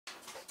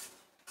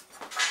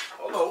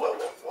Fargo.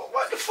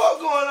 What the fuck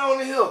going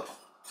on in here?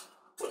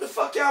 What the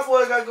fuck y'all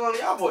boys got going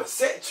on? Y'all boys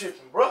set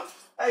tripping, bro.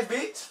 Hey,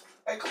 bitch.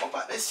 Hey, come up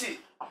out that shit.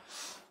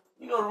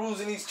 You know the rules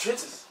in these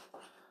trenches.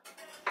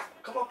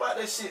 Come up out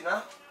that shit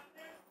now.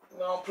 You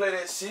know, I don't play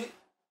that shit.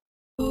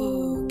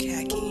 Ooh,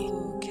 khaki.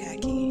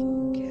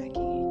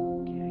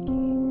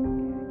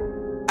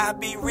 I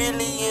be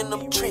really in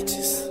them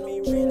trenches.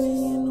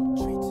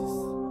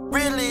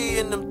 Really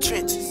in them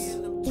trenches.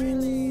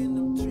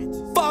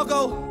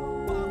 Fargo.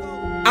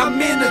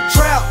 I'm in the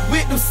trap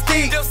with them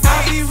sticks.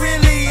 I be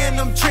really in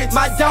them trenches.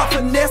 My dog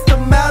finesse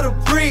them out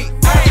of brick.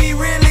 I be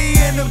really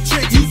in them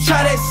trenches. You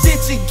try that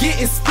shit, you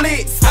getting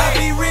splits. I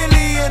be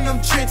really in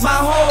them trenches. My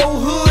whole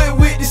hood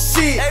with the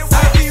shit. I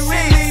be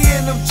really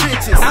in them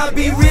trenches. I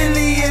be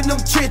really in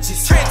them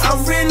trenches.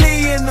 I'm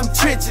really in them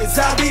trenches.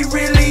 I be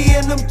really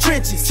in them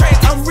trenches.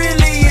 I'm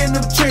really in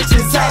them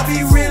trenches. I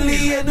be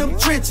really in them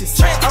trenches.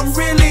 I'm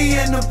really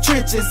in them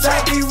trenches.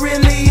 I be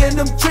really in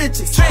them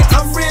trenches.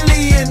 I'm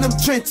really in them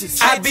trenches.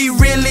 I be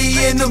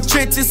really in them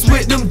trenches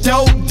with them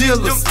dope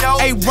dealers.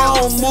 A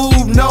wrong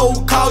move, no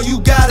call, you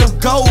gotta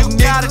go,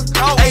 nigga.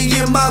 Hey,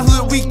 in my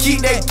hood, we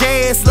keep that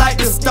gas like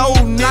the stove,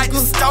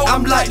 nigga.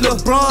 I'm like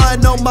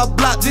LeBron on my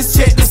block, just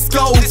check the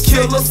scope.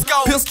 Killers,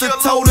 pistol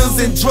toters,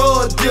 and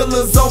drug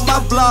dealers on my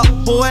block,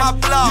 boy.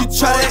 You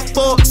try that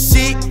fuck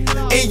shit,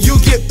 and you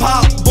get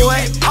popped,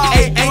 boy.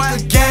 Hey,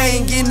 ain't the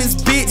gang in this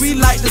bitch, we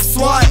like the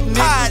SWAT,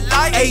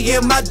 nigga. Hey,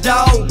 in my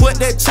dog, but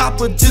that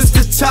chopper just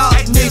to chop,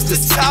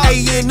 niggas.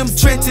 Hey, in them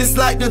trenches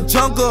like the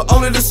jungle,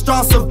 only the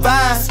strong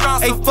survive.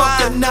 Hey,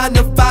 fuck a 9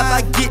 to 5,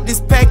 I get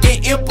this pack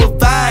and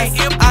improvise.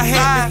 I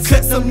had to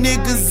cut some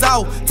niggas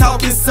off,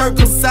 talking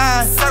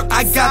circumcised.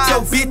 I got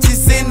your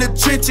bitches in the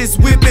trenches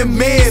whipping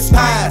mad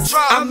pies.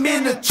 I'm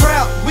in the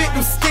trap with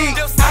them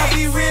sticks. I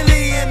be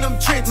really in them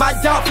trenches. My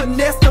dog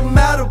finesse them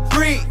out of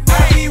brick.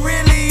 I be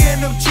really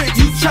in them trenches.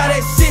 You try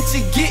that shit,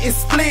 you getting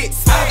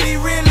splits. I be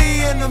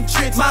really in them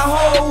trenches. My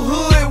whole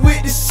hood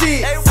with the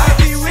shit. I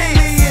be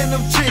really in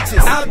them trenches.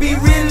 I be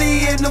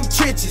really in them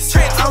trenches.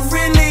 I'm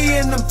really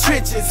in them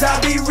trenches. I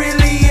be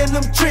really in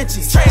them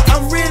trenches.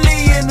 I'm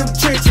really in them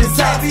trenches.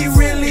 I be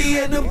really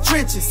in them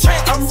trenches.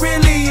 I'm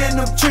really in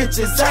them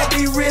trenches. I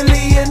be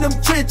really in them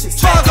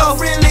trenches. I'm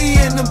really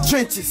in them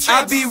trenches.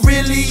 I be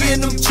really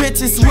in them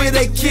trenches where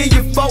they kill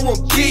you for a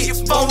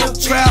bitch. For a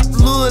trap,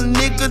 little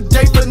nigga,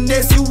 they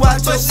finesse you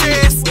out your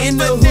shit. In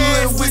the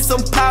hood with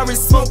some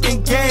pirates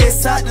smoking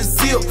gas out the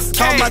zip.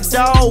 Call my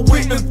dog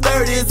with the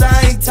 30s,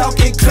 I ain't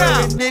talking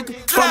curry, nigga.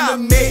 From the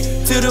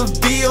Met to the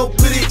Ville,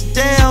 put it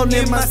down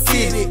in my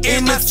city.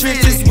 In the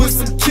trenches with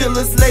some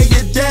killers, lay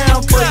you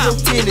down for your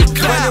tenant.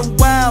 Running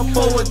wild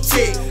for a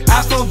check,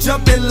 I go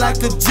jumping like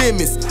a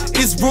gymnast.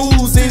 It's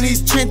rules in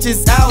these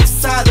trenches,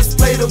 outsiders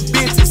play the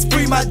bitches.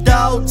 Free my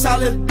dog,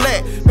 Charlie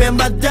Black, man,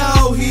 my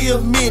dog, he a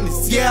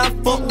menace. Yeah, I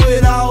fuck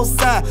with all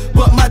sides,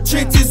 but my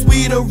trenches,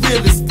 we the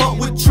realest. Fuck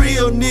with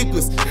trill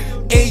niggas,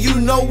 and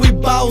you know we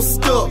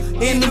bossed up.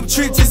 In them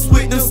trenches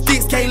with them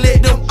sticks, can't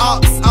let them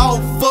ops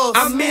off us.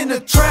 I'm in the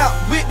trap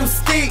with them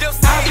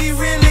sticks. I be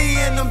really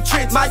in them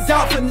trenches. My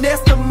dog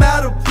finesse them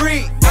out of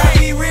brick. I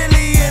be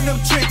really in them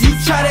trenches. You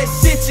try that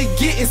shit, you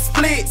getting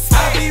splits.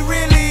 I be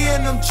really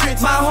in them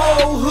trenches. My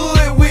whole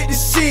hood with the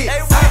shit. I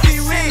be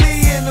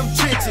really in them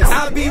trenches.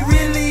 I be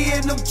really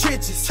in them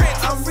trenches.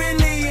 I'm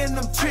really in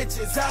them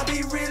trenches. I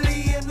be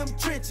really in them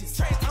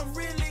trenches.